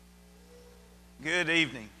Good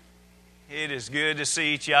evening. It is good to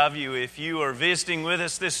see each of you. If you are visiting with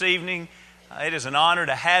us this evening, it is an honor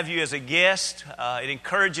to have you as a guest. It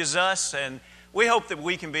encourages us, and we hope that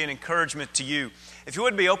we can be an encouragement to you. If you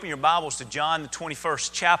would be, open your Bibles to John the 21st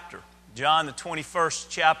chapter. John the 21st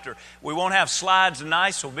chapter. We won't have slides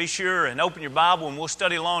tonight, so be sure and open your Bible and we'll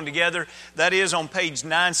study along together. That is on page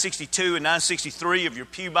 962 and 963 of your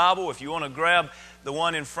pew Bible, if you want to grab the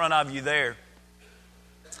one in front of you there.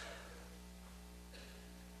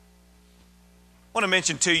 I want to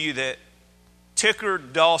mention to you that Ticker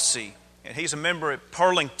Dawsey, and he's a member at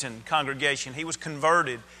Pearlington congregation. He was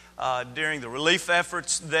converted during the relief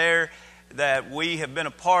efforts there that we have been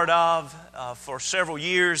a part of for several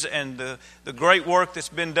years, and the great work that's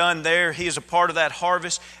been done there. He is a part of that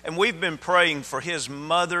harvest, and we've been praying for his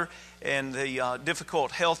mother and the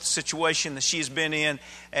difficult health situation that she's been in,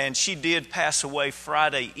 and she did pass away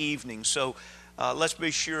Friday evening. So let's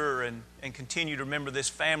be sure and continue to remember this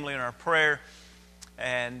family in our prayer.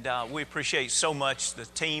 And we appreciate so much the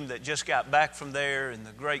team that just got back from there and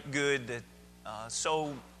the great good that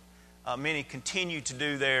many continue to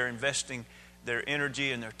do there, investing their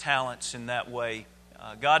energy and their talents in that way.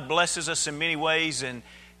 God blesses us in many ways, and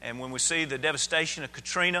when we see the devastation of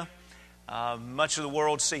Katrina, much of the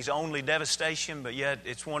world sees only devastation, but yet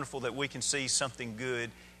it's wonderful that we can see something good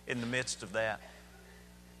in the midst of that.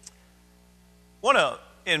 I want to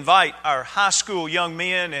invite our high school young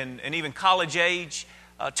men and even college age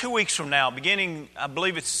 2 weeks from now, beginning, I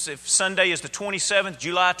believe if Sunday is the 27th,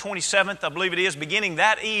 July 27th, I believe it is, beginning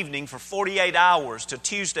that evening for 48 hours to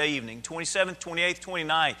Tuesday evening, 27th, 28th,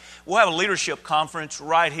 29th. We'll have a leadership conference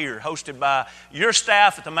right here, hosted by your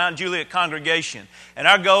staff at the Mount Juliet congregation. And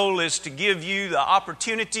our goal is to give you the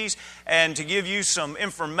opportunities and to give you some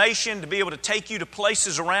information to be able to take you to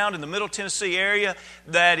places around in the Middle Tennessee area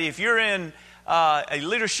that if you're in a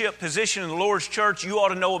leadership position in the Lord's church, you ought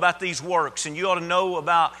to know about these works and you ought to know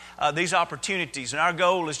about these opportunities. And our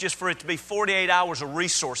goal is just for it to be 48 hours of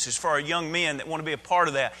resources for our young men that want to be a part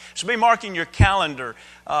of that. So be marking your calendar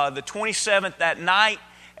the 27th that night,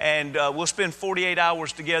 and we'll spend 48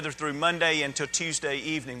 hours together through Monday until Tuesday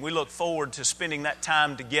evening. We look forward to spending that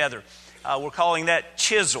time together. We're calling that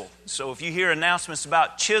Chisel. So if you hear announcements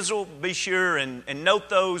about Chisel, be sure and note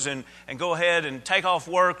those and go ahead and take off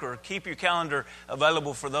work or keep your calendar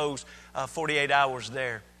available for those 48 hours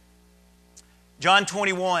there. John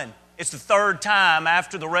 21, it's the third time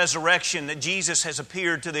after the resurrection that Jesus has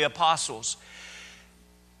appeared to the apostles.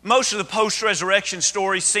 Most of the post-resurrection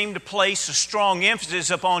stories seem to place a strong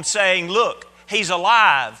emphasis upon saying, look, He's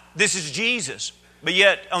alive. This is Jesus. But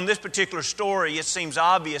yet, on this particular story, it seems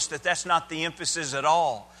obvious that that's not the emphasis at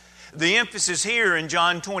all. The emphasis here in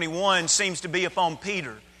John 21 seems to be upon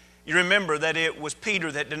Peter. You remember that it was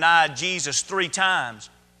Peter that denied Jesus 3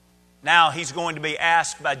 times. Now he's going to be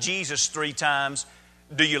asked by Jesus 3 times,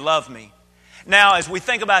 do you love me? Now, as we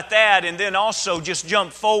think about that and then also just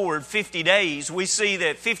jump forward 50 days, we see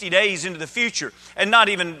that 50 days into the future, and not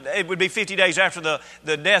even, it would be 50 days after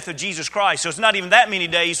the death of Jesus Christ. So it's not even that many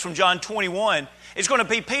days from John 21. It's going to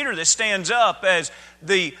be Peter that stands up as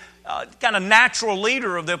the kind of natural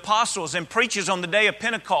leader of the apostles and preaches on the day of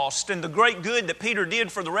Pentecost and the great good that Peter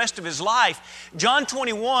did for the rest of his life. John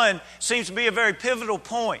 21 seems to be a very pivotal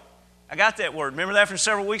point. I got that word. Remember that from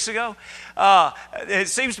several weeks ago? It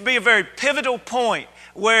seems to be a very pivotal point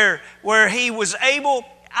where he was able,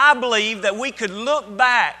 I believe, that we could look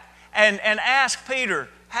back and ask Peter,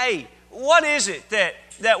 hey, what is it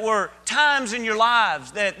that were times in your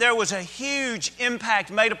lives that there was a huge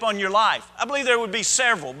impact made upon your life? I believe there would be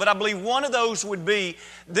several, but I believe one of those would be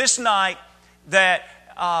this night that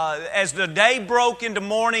as the day broke into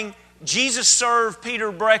morning, Jesus served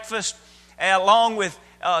Peter breakfast along with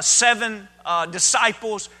 7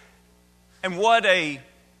 disciples. And what a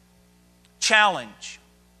challenge.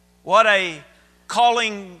 What a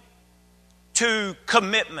calling to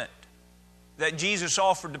commitment that Jesus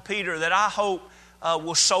offered to Peter that I hope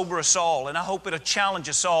will sober us all. And I hope it'll challenge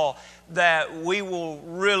us all that we will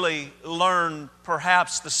really learn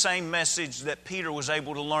perhaps the same message that Peter was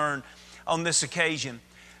able to learn on this occasion.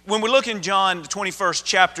 When we look in John, the 21st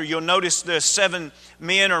chapter, you'll notice the 7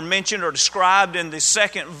 men are mentioned or described in the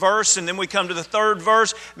 2nd verse, and then we come to the 3rd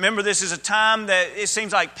verse. Remember, this is a time that it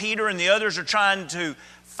seems like Peter and the others are trying to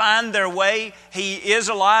find their way. He is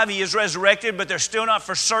alive, He is resurrected, but they're still not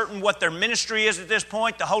for certain what their ministry is at this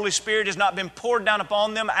point. The Holy Spirit has not been poured down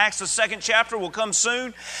upon them. Acts, the 2nd chapter, will come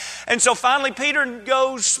soon. And so finally, Peter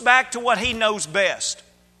goes back to what he knows best.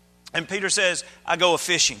 And Peter says, I go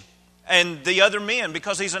a-fishing. And the other men,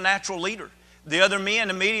 because he's a natural leader, The other men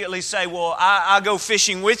immediately say, well, I'll go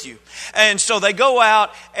fishing with you. And so they go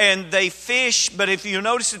out and they fish, but if you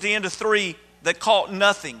notice at the end of 3, they caught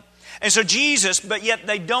nothing. And so Jesus, but yet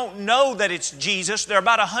they don't know that it's Jesus. They're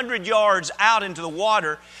about 100 yards out into the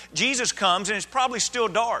water. Jesus comes and it's probably still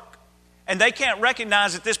dark. And they can't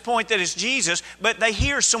recognize at this point that it's Jesus, but they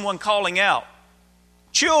hear someone calling out,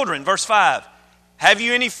 "Children," verse 5, "have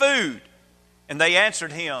you any food?" And they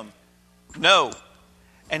answered him, "No."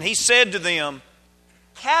 And he said to them,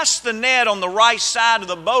 "Cast the net on the right side of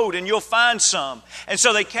the boat and you'll find some." And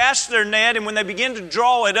so they cast their net, and when they began to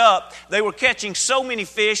draw it up, they were catching so many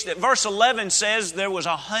fish that verse 11 says there was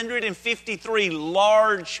 153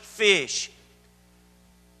 large fish.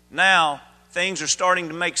 Now, things are starting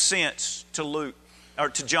to make sense to Luke, or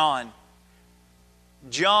to John.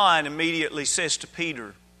 John immediately says to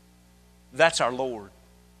Peter, "That's our Lord."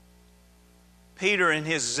 Peter, in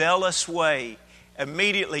his zealous way,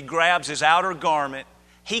 immediately grabs his outer garment.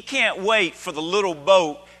 He can't wait for the little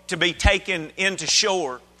boat to be taken into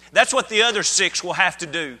shore. That's what the other 6 will have to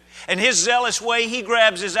do. In his zealous way, he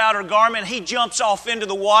grabs his outer garment, he jumps off into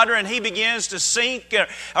the water, and he begins to sink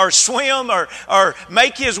or swim or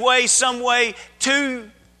make his way some way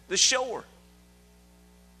to the shore.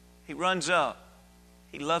 He runs up.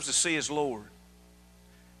 He loves to see his Lord.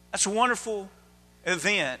 That's a wonderful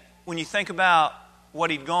event when you think about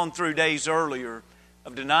what he'd gone through days earlier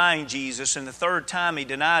of denying Jesus, and the third time he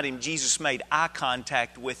denied him, Jesus made eye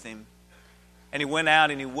contact with him. And he went out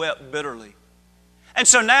and he wept bitterly. And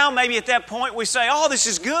so now maybe at that point we say, oh, this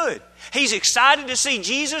is good. He's excited to see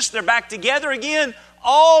Jesus. They're back together again.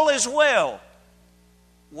 All is well.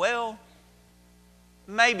 Well,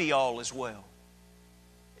 maybe all is well.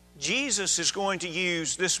 Jesus is going to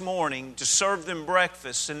use this morning to serve them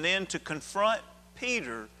breakfast and then to confront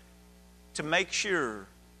Peter to make sure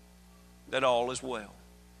that all is well.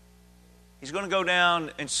 He's going to go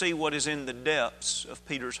down and see what is in the depths of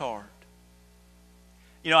Peter's heart.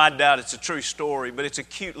 You know, I doubt it's a true story, but it's a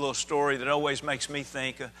cute little story that always makes me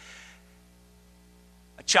think. A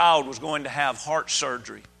child was going to have heart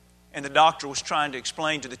surgery, and the doctor was trying to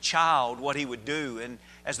explain to the child what he would do. And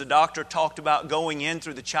as the doctor talked about going in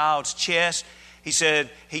through the child's chest,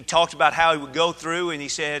 he talked about how he would go through, and he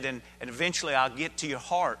said, and eventually I'll get to your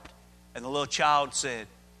heart. And the little child said,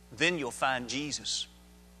 then you'll find Jesus.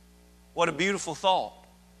 What a beautiful thought.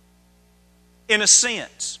 In a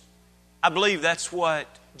sense, I believe that's what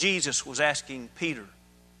Jesus was asking Peter.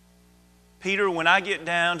 Peter, when I get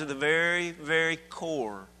down to the very, very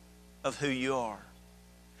core of who you are,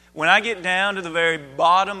 when I get down to the very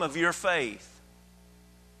bottom of your faith,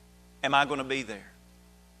 am I going to be there?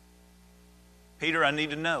 Peter, I need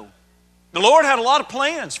to know. The Lord had a lot of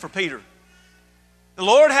plans for Peter. The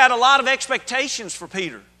Lord had a lot of expectations for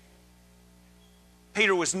Peter.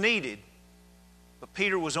 Peter was needed, but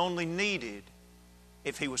Peter was only needed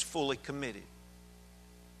if he was fully committed.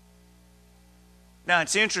 Now,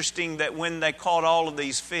 it's interesting that when they caught all of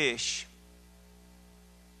these fish,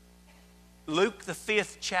 Luke, the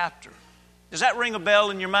 5th chapter, does that ring a bell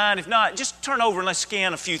in your mind? If not, just turn over and let's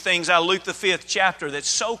scan a few things out of Luke, the 5th chapter that's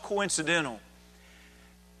so coincidental.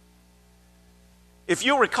 If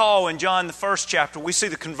you'll recall in John, the 1st chapter, we see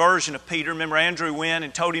the conversion of Peter. Remember, Andrew went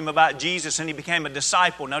and told him about Jesus and he became a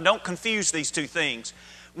disciple. Now, don't confuse these two things.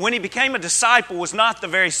 When he became a disciple was not the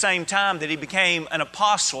very same time that he became an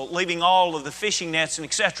apostle, leaving all of the fishing nets and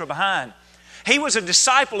etc. behind. He was a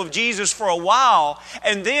disciple of Jesus for a while,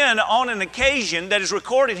 and then on an occasion that is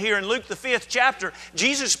recorded here in Luke, the 5th chapter,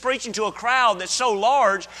 Jesus is preaching to a crowd that's so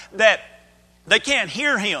large that they can't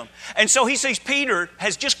hear him. And so he sees Peter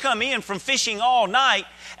has just come in from fishing all night,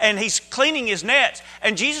 and he's cleaning his nets.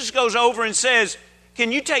 And Jesus goes over and says,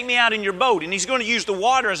 can you take me out in your boat? And he's going to use the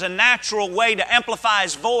water as a natural way to amplify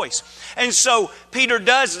his voice. And so Peter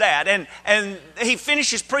does that, and he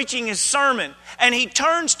finishes preaching his sermon. And he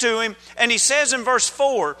turns to him and he says in verse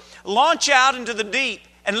 4, launch out into the deep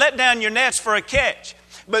and let down your nets for a catch.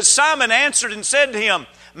 But Simon answered and said to him,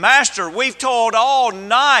 Master, we've toiled all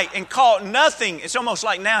night and caught nothing. It's almost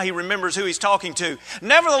like now he remembers who he's talking to.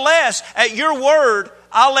 Nevertheless, at your word,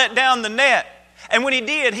 I'll let down the net. And when he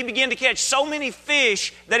did, he began to catch so many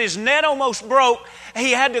fish that his net almost broke.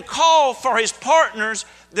 He had to call for his partners,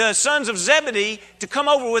 the sons of Zebedee, to come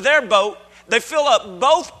over with their boat. They fill up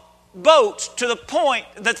both boats to the point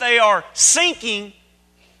that they are sinking.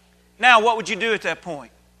 Now, what would you do at that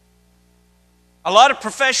point? A lot of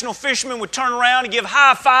professional fishermen would turn around and give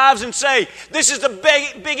high fives and say, this is the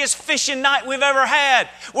biggest fishing night we've ever had.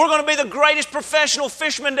 We're going to be the greatest professional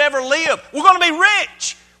fishermen to ever live. We're going to be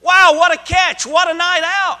rich. Wow, what a catch. What a night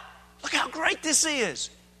out. Look how great this is.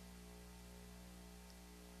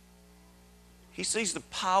 He sees the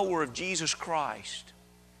power of Jesus Christ.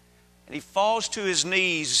 And he falls to his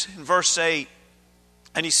knees in verse 8,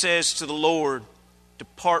 and he says to the Lord,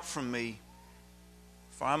 "Depart from me,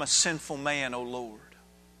 for I'm a sinful man, O Lord."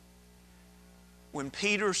 When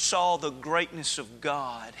Peter saw the greatness of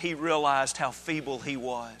God, he realized how feeble he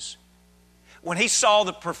was. When he saw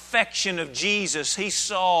the perfection of Jesus, he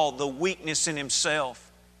saw the weakness in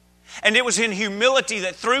himself. And it was in humility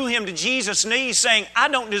that threw him to Jesus' knees, saying, "I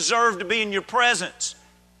don't deserve to be in your presence."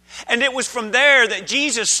 And it was from there that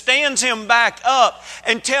Jesus stands him back up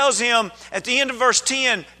and tells him at the end of verse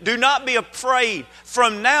 10, "Do not be afraid.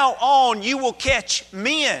 From now on you will catch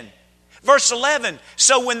men." Verse 11,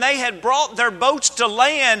 "So when they had brought their boats to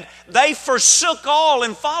land, they forsook all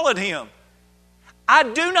and followed him." I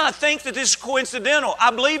do not think that this is coincidental.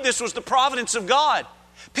 I believe this was the providence of God.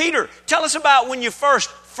 Peter, tell us about when you first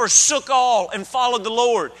forsook all and followed the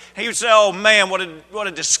Lord. He would say, "Oh man, what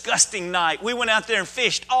a disgusting night. We went out there and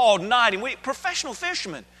fished all night." And we professional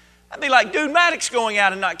fishermen. That'd be like Dude Maddox going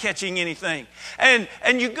out and not catching anything. And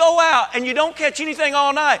you go out and you don't catch anything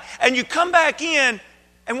all night. And you come back in,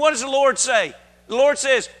 and what does the Lord say? The Lord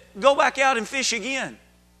says, "Go back out and fish again."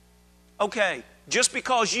 Okay, just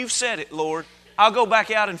because you've said it, Lord, I'll go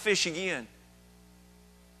back out and fish again.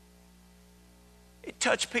 It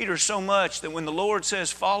touched Peter so much that when the Lord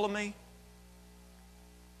says, "Follow me,"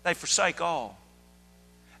 they forsake all.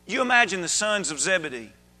 You imagine the sons of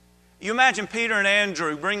Zebedee. You imagine Peter and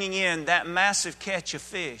Andrew bringing in that massive catch of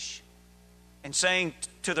fish and saying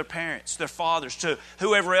to their parents, their fathers, to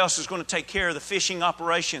whoever else is going to take care of the fishing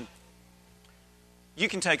operation, "You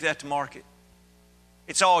can take that to market.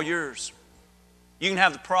 It's all yours. You can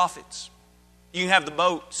have the profits. You can have the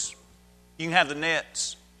boats. You can have the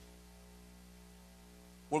nets.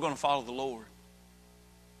 We're going to follow the Lord."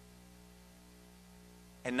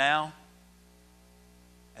 And now,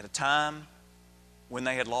 at a time when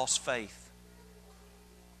they had lost faith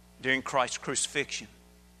during Christ's crucifixion,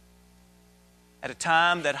 at a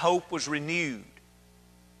time that hope was renewed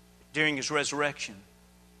during His resurrection,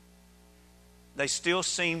 they still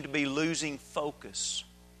seemed to be losing focus.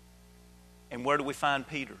 And where do we find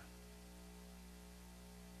Peter?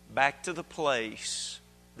 Back to the place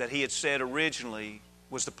that he had said originally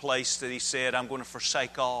was the place that he said, "I'm going to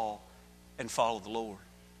forsake all and follow the Lord."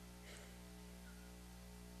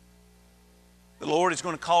 The Lord is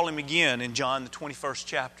going to call him again in John the 21st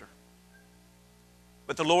chapter.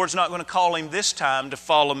 But the Lord's not going to call him this time to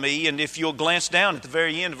follow me. And if you'll glance down at the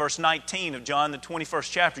very end of verse 19 of John the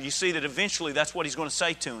 21st chapter, you see that eventually that's what he's going to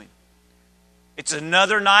say to him. It's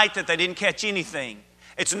another night that they didn't catch anything.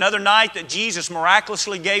 It's another night that Jesus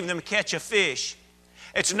miraculously gave them a catch of fish.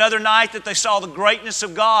 It's another night that they saw the greatness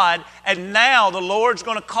of God, and now the Lord's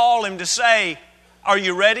going to call him to say, "Are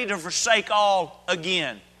you ready to forsake all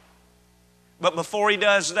again?" But before he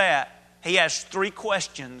does that, he has 3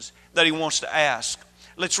 questions that he wants to ask.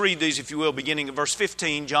 Let's read these, if you will, beginning at verse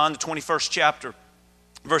 15, John the 21st chapter,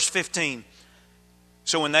 verse 15.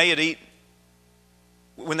 "So when they had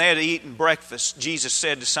eaten breakfast, Jesus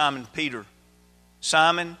said to Simon Peter,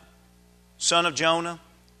 'Simon, son of Jonah,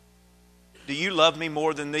 do you love me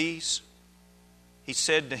more than these?' He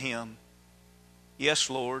said to him, 'Yes,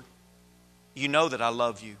 Lord, you know that I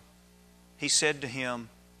love you.' He said to him,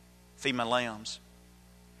 'Feed my lambs.'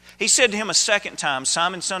 He said to him a second time,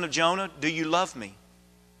 'Simon, son of Jonah, do you love me?'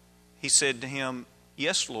 He said to him,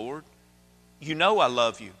 'Yes, Lord, you know I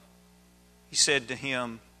love you.' He said to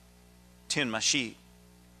him, 'Tend my sheep.'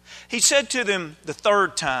 He said to them the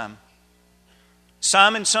third time,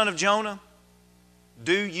 'Simon, son of Jonah,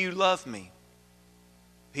 do you love me?'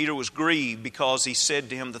 Peter was grieved because he said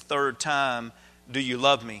to him the third time, 'Do you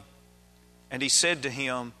love me?' And he said to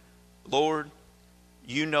him, 'Lord,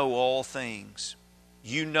 you know all things.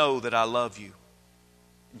 You know that I love you.'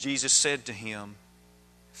 Jesus said to him,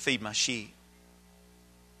 'Feed my sheep.'"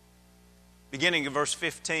 Beginning in verse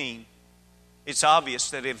 15, it's obvious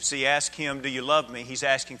that if he asks him, "Do you love me?" he's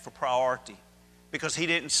asking for priority. Because he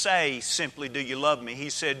didn't say simply, "Do you love me?" He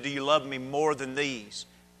said, "Do you love me more than these?"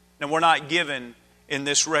 Now, we're not given in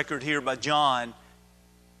this record here by John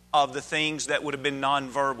of the things that would have been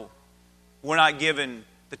nonverbal. We're not given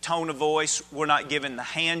the tone of voice. We're not given the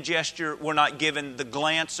hand gesture. We're not given the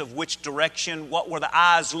glance of which direction. What were the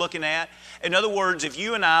eyes looking at? In other words, if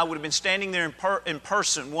you and I would have been standing there in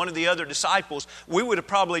person, one of the other disciples, we would have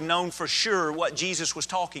probably known for sure what Jesus was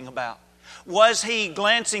talking about. Was he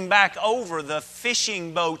glancing back over the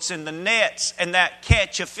fishing boats and the nets and that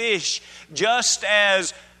catch of fish, just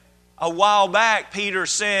as a while back Peter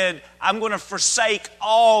said, "I'm going to forsake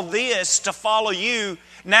all this to follow you"?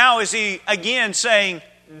 Now is he again saying,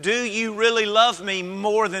 "Do you really love me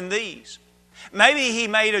more than these?" Maybe he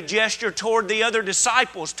made a gesture toward the other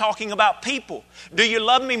disciples talking about people. Do you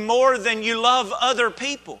love me more than you love other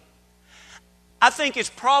people? I think it's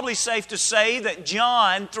probably safe to say that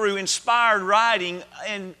John, through inspired writing,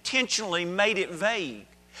 intentionally made it vague.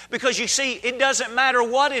 Because you see, it doesn't matter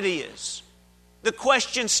what it is. The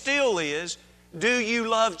question still is, do you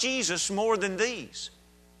love Jesus more than these?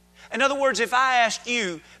 In other words, if I asked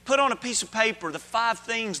you, put on a piece of paper the 5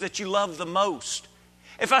 things that you love the most.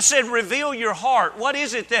 If I said, reveal your heart, what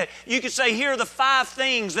is it that you could say, here are the 5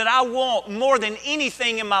 things that I want more than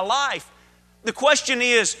anything in my life? The question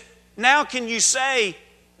is, now can you say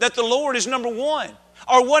that the Lord is number 1?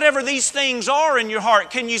 Or whatever these things are in your heart,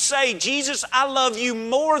 can you say, Jesus, I love you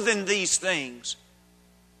more than these things?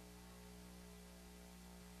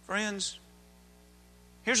 Friends,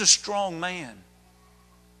 here's a strong man.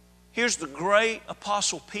 Here's the great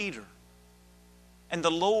Apostle Peter. And the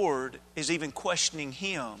Lord is even questioning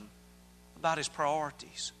him about his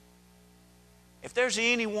priorities. If there's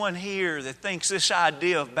anyone here that thinks this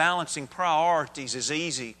idea of balancing priorities is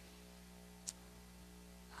easy,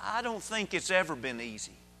 I don't think it's ever been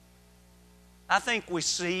easy. I think we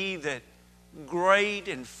see that great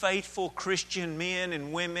and faithful Christian men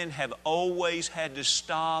and women have always had to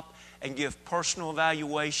stop and give personal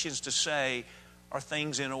evaluations to say, are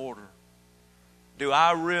things in order? Do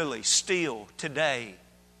I really still today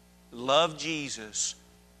love Jesus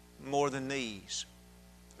more than these?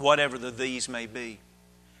 Whatever the these may be.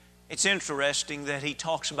 It's interesting that he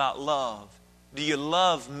talks about love. Do you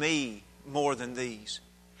love me more than these?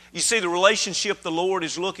 You see, the relationship the Lord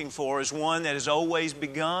is looking for is one that has always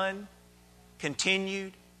begun,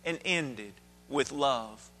 continued, and ended with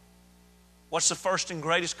love. What's the first and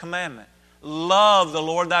greatest commandment? Love the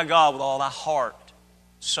Lord thy God with all thy heart,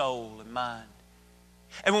 soul, and mind.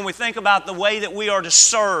 And when we think about the way that we are to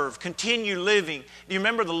serve, continue living, do you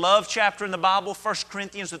remember the love chapter in the Bible, 1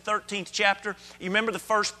 Corinthians, the 13th chapter? You remember the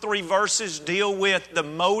first 3 verses deal with the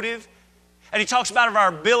motive? And he talks about our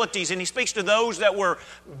abilities, and he speaks to those that were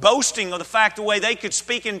boasting of the fact the way they could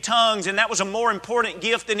speak in tongues, and that was a more important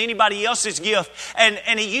gift than anybody else's gift.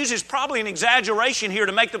 And he uses probably an exaggeration here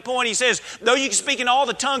to make the point. He says, though you can speak in all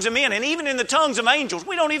the tongues of men, and even in the tongues of angels,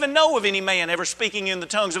 we don't even know of any man ever speaking in the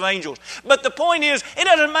tongues of angels. But the point is, it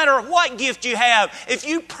doesn't matter what gift you have. If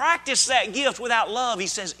you practice that gift without love, he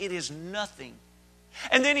says, it is nothing.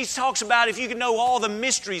 And then he talks about if you could know all the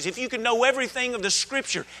mysteries, if you could know everything of the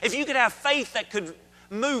Scripture, if you could have faith that could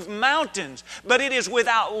move mountains, but it is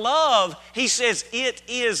without love, he says, it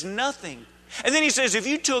is nothing. And then he says, if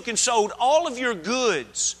you took and sold all of your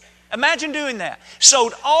goods, imagine doing that,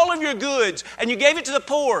 sold all of your goods and you gave it to the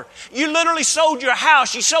poor, you literally sold your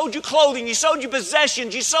house, you sold your clothing, you sold your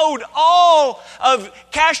possessions, you sold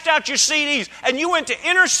cashed out your CDs, and you went to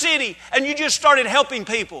inner city and you just started helping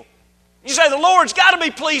people. You say, the Lord's got to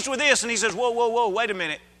be pleased with this. And he says, whoa, wait a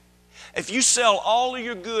minute. If you sell all of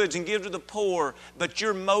your goods and give to the poor, but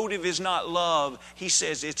your motive is not love, he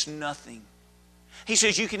says it's nothing. He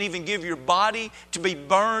says you can even give your body to be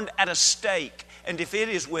burned at a stake. And if it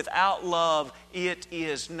is without love, it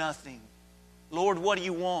is nothing. Lord, what do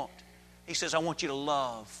you want? He says, I want you to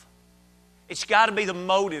love. It's got to be the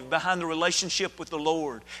motive behind the relationship with the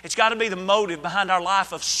Lord. It's got to be the motive behind our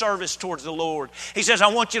life of service towards the Lord. He says, I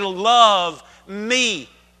want you to love me.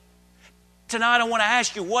 Tonight I want to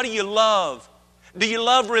ask you, what do you love? Do you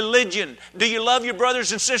love religion? Do you love your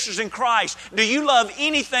brothers and sisters in Christ? Do you love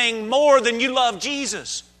anything more than you love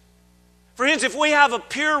Jesus? Friends, if we have a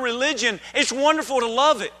pure religion, it's wonderful to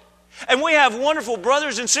love it. And we have wonderful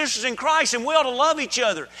brothers and sisters in Christ, and we ought to love each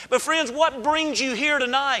other. But friends, what brings you here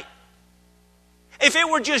tonight? If it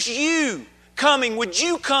were just you coming, would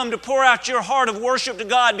you come to pour out your heart of worship to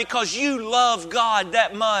God because you love God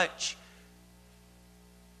that much?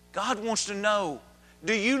 God wants to know,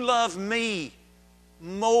 do you love me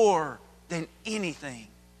more than anything?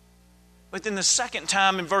 But then the second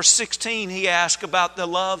time in verse 16 he asks about the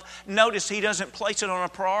love. Notice he doesn't place it on a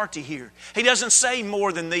priority here. He doesn't say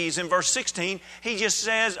more than these in verse 16. He just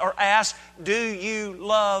says or asks, do you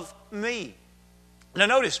love me? Now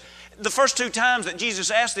notice, the first 2 times that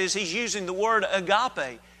Jesus asked this, he's using the word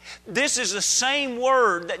agape. This is the same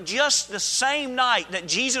word that just the same night that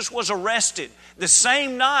Jesus was arrested, the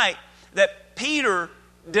same night that Peter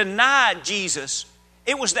denied Jesus,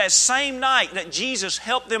 it was that same night that Jesus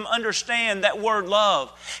helped them understand that word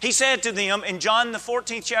love. He said to them in John the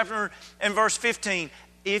 14th chapter and verse 15,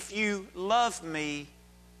 if you love me,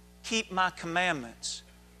 keep my commandments.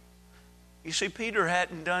 You see, Peter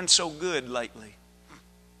hadn't done so good lately.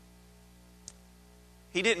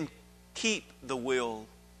 He didn't keep the will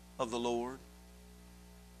of the Lord.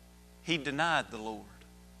 He denied the Lord.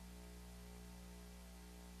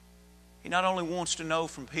 He not only wants to know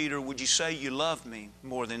from Peter, would you say you love me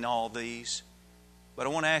more than all these? But I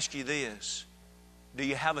want to ask you this. Do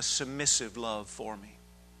you have a submissive love for me?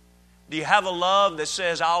 Do you have a love that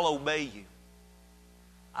says, I'll obey you?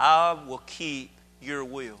 I will keep your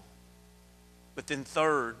will. But then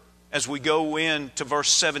third, as we go into verse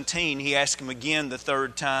 17, he asks him again the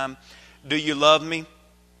third time, do you love me?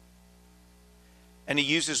 And he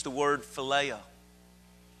uses the word phileo.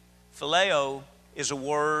 Phileo is a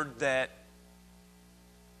word that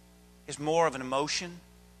is more of an emotion.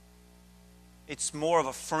 It's more of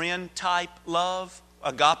a friend type love.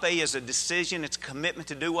 Agape is a decision. It's a commitment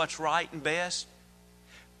to do what's right and best.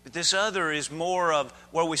 But this other is more of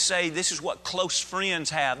where we say this is what close friends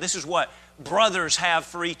have. This is what brothers have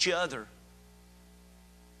for each other.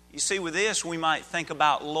 You see, with this, we might think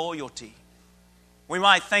about loyalty. We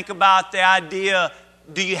might think about the idea,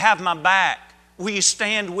 do you have my back? Will you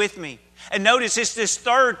stand with me? And notice it's this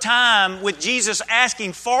third time with Jesus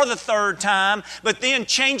asking for the third time, but then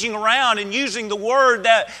changing around and using the word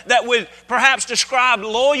that would perhaps describe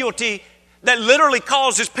loyalty that literally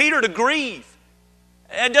causes Peter to grieve.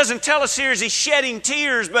 It doesn't tell us here is he shedding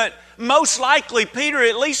tears, but most likely Peter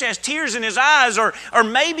at least has tears in his eyes or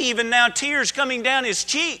maybe even now tears coming down his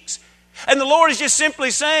cheeks. And the Lord is just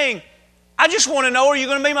simply saying, I just want to know, are you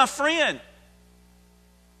going to be my friend?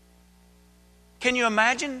 Can you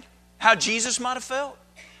imagine how Jesus might have felt?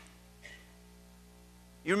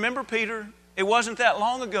 You remember, Peter, it wasn't that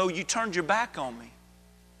long ago you turned your back on me.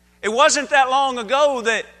 It wasn't that long ago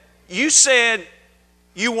that you said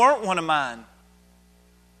you weren't one of mine.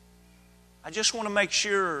 I just want to make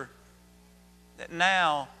sure that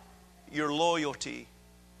now your loyalty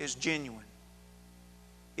is genuine.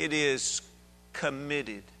 It is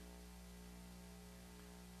committed.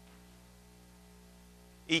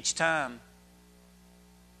 Each time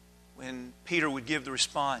when Peter would give the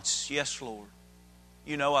response, yes, Lord,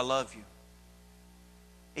 you know I love you.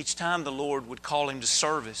 Each time the Lord would call him to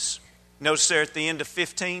service. Notice there at the end of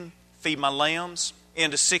 15, feed my lambs.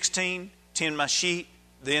 End of 16, tend my sheep.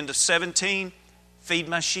 The end of 17, feed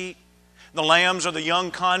my sheep. The lambs are the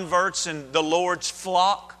young converts in the Lord's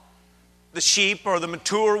flock. The sheep are the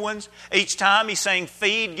mature ones. Each time he's saying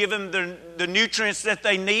feed, give them the nutrients that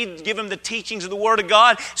they need, give them the teachings of the Word of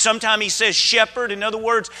God. Sometimes he says shepherd. In other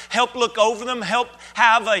words, help look over them, help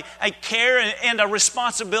have a care and a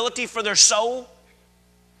responsibility for their soul.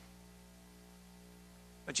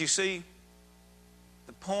 But you see,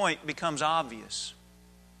 the point becomes obvious.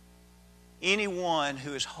 Anyone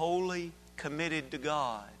who is wholly committed to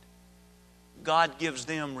God, God gives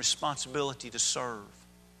them responsibility to serve.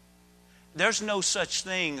 There's no such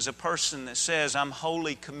thing as a person that says, I'm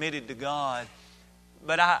wholly committed to God,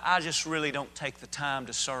 but I just really don't take the time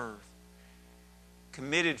to serve.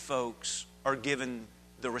 Committed folks are given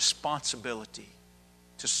the responsibility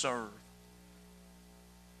to serve.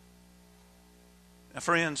 Now,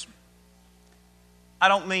 friends, I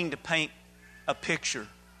don't mean to paint a picture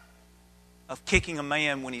of kicking a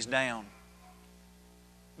man when he's down.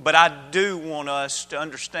 But I do want us to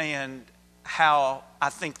understand how I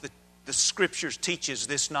think the Scriptures teaches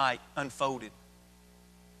this night unfolded.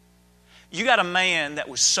 You got a man that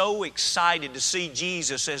was so excited to see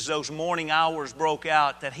Jesus as those morning hours broke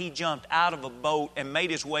out that he jumped out of a boat and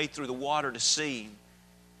made his way through the water to see him.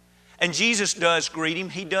 And Jesus does greet him.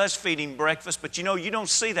 He does feed him breakfast. But you know, you don't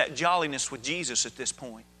see that jolliness with Jesus at this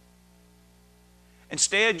point.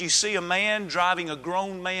 Instead, you see a man driving a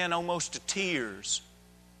grown man almost to tears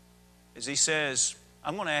as he says,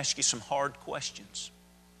 I'm going to ask you some hard questions.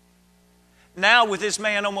 Now, with this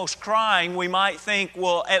man almost crying, we might think,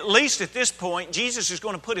 well, at least at this point, Jesus is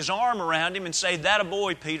going to put his arm around him and say, that a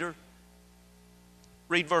boy, Peter.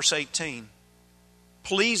 Read verse 18.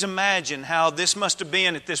 Please imagine how this must have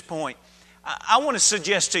been at this point. I want to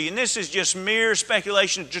suggest to you, and this is just mere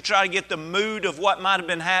speculation to try to get the mood of what might have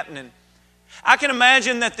been happening. I can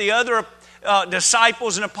imagine that the other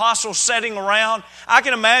disciples and apostles sitting around, I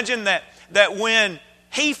can imagine that when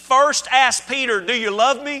he first asked Peter, do you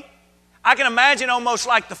love me? I can imagine almost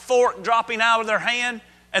like the fork dropping out of their hand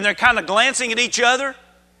and they're kind of glancing at each other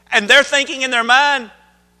and they're thinking in their mind,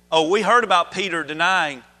 oh, we heard about Peter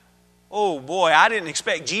denying. Oh boy, I didn't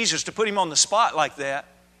expect Jesus to put him on the spot like that.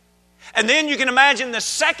 And then you can imagine the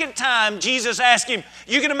second time Jesus asked him,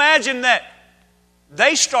 you can imagine that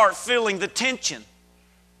they start feeling the tension.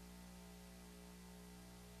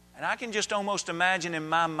 And I can just almost imagine in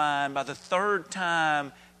my mind, by the third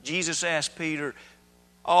time Jesus asked Peter,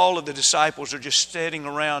 all of the disciples are just sitting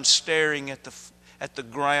around staring at the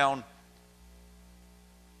ground.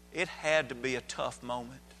 It had to be a tough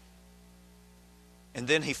moment. And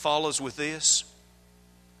then he follows with this.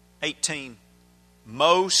 18.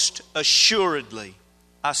 Most assuredly,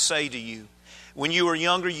 I say to you, when you were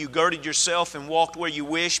younger, you girded yourself and walked where you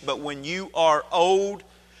wished, but when you are old,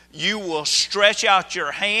 you will stretch out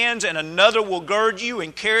your hands, and another will gird you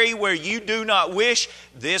and carry where you do not wish.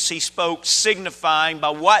 This he spoke, signifying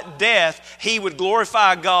by what death he would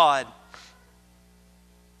glorify God.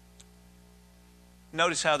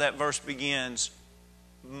 Notice how that verse begins,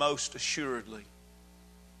 most assuredly.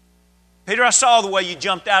 Peter, I saw the way you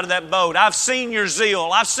jumped out of that boat. I've seen your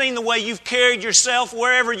zeal. I've seen the way you've carried yourself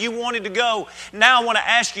wherever you wanted to go. Now I want to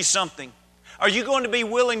ask you something. Are you going to be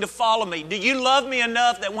willing to follow me? Do you love me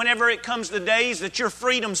enough that whenever it comes to days that your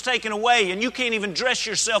freedom's taken away and you can't even dress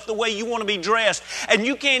yourself the way you want to be dressed and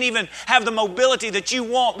you can't even have the mobility that you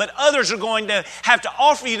want, but others are going to have to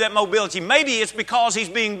offer you that mobility? Maybe it's because he's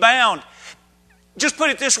being bound. Just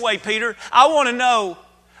put it this way, Peter. I want to know,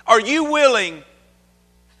 are you willing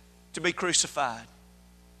to be crucified?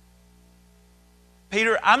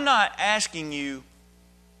 Peter, I'm not asking you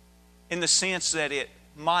in the sense that it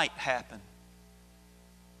might happen.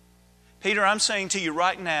 Peter, I'm saying to you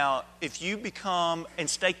right now, if you become and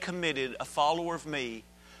stay committed a follower of me,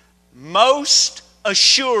 most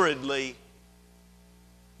assuredly,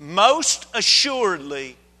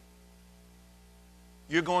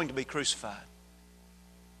 you're going to be crucified.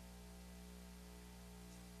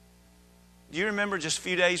 Do you remember just a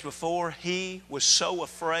few days before, he was so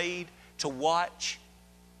afraid to watch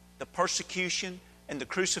the persecution and the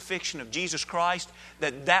crucifixion of Jesus Christ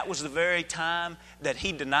that was the very time that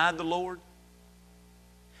he denied the Lord?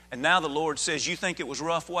 And now the Lord says, you think it was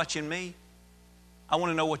rough watching me? I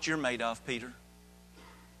want to know what you're made of, Peter.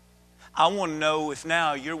 I want to know if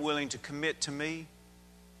now you're willing to commit to me,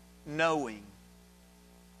 knowing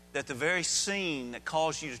that the very scene that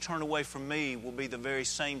caused you to turn away from me will be the very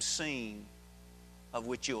same scene of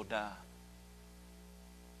which you'll die.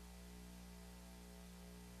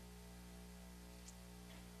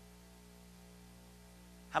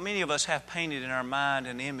 How many of us have painted in our mind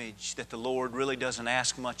an image that the Lord really doesn't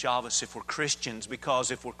ask much of us if we're Christians? Because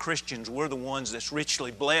if we're Christians, we're the ones that's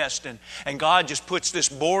richly blessed, and God just puts this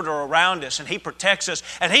border around us and He protects us,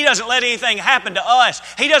 and He doesn't let anything happen to us.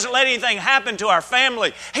 He doesn't let anything happen to our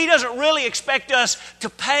family. He doesn't really expect us to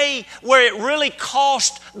pay where it really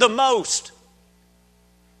cost the most.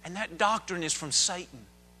 And that doctrine is from Satan.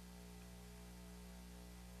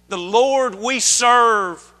 The Lord we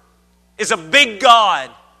serve is a big God,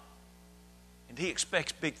 and He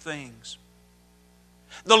expects big things.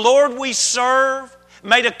 The Lord we serve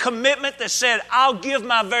made a commitment that said, I'll give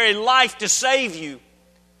my very life to save you.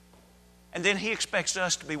 And then He expects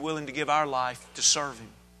us to be willing to give our life to serve Him.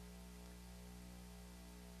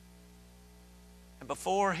 And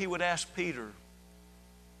before He would ask Peter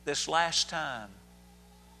this last time,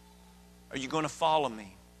 are you going to follow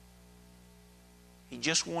me? He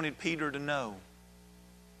just wanted Peter to know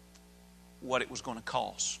what it was going to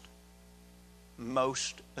cost.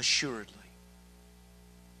 Most assuredly.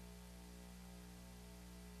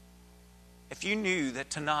 If you knew that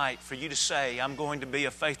tonight for you to say, I'm going to be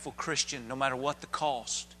a faithful Christian no matter what the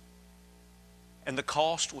cost, and the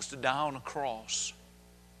cost was to die on a cross,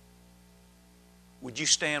 would you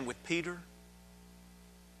stand with Peter?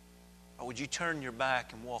 Or would you turn your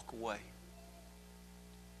back and walk away?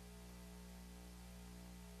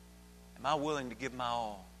 Am I willing to give my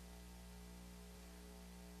all?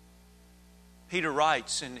 Peter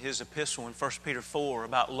writes in his epistle in 1 Peter 4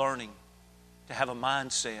 about learning to have a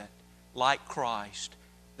mindset like Christ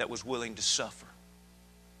that was willing to suffer.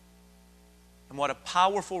 And what a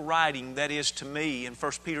powerful writing that is to me in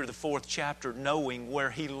 1 Peter the 4th chapter, knowing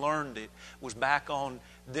where he learned it was back on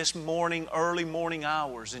this morning, early morning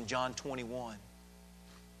hours in John 21.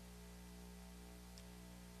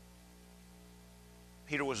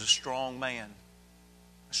 Peter was a strong man,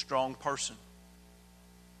 a strong person.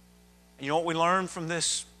 And you know what we learn from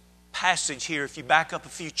this passage here? If you back up a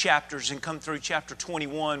few chapters and come through chapter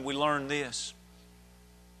 21, we learn this.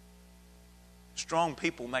 Strong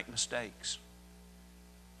people make mistakes.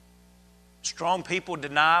 Strong people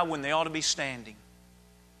deny when they ought to be standing.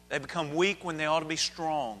 They become weak when they ought to be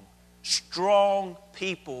strong. Strong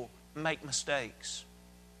people make mistakes.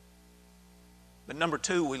 But number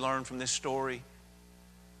two, we learn from this story,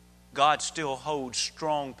 God still holds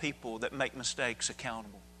strong people that make mistakes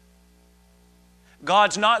accountable.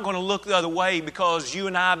 God's not going to look the other way because you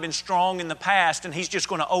and I have been strong in the past and He's just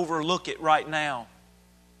going to overlook it right now.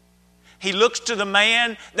 He looks to the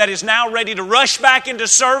man that is now ready to rush back into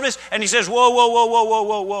service and He says, whoa, whoa, whoa, whoa, whoa,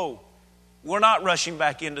 whoa, whoa. We're not rushing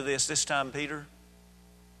back into this time, Peter.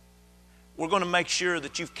 We're going to make sure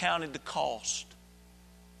that you've counted the cost.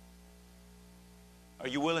 Are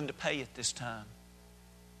you willing to pay it this time?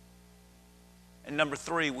 And number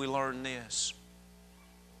 3, we learn this.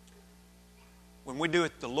 When we do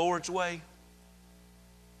it the Lord's way,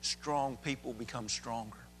 strong people become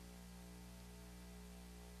stronger.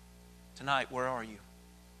 Tonight, where are you?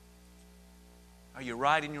 Are you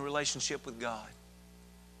right in your relationship with God?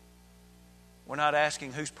 We're not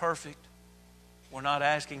asking who's perfect. We're not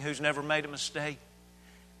asking who's never made a mistake.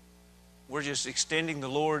 We're just extending the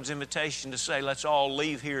Lord's invitation to say, let's all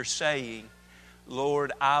leave here saying,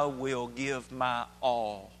 Lord, I will give my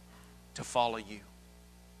all to follow you.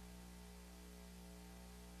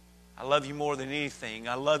 I love you more than anything.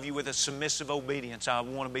 I love you with a submissive obedience. I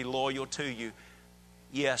want to be loyal to you.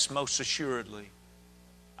 Yes, most assuredly,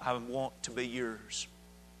 I want to be yours.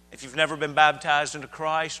 If you've never been baptized into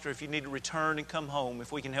Christ, or if you need to return and come home,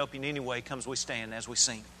 if we can help you in any way, come as we stand as we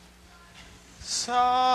sing.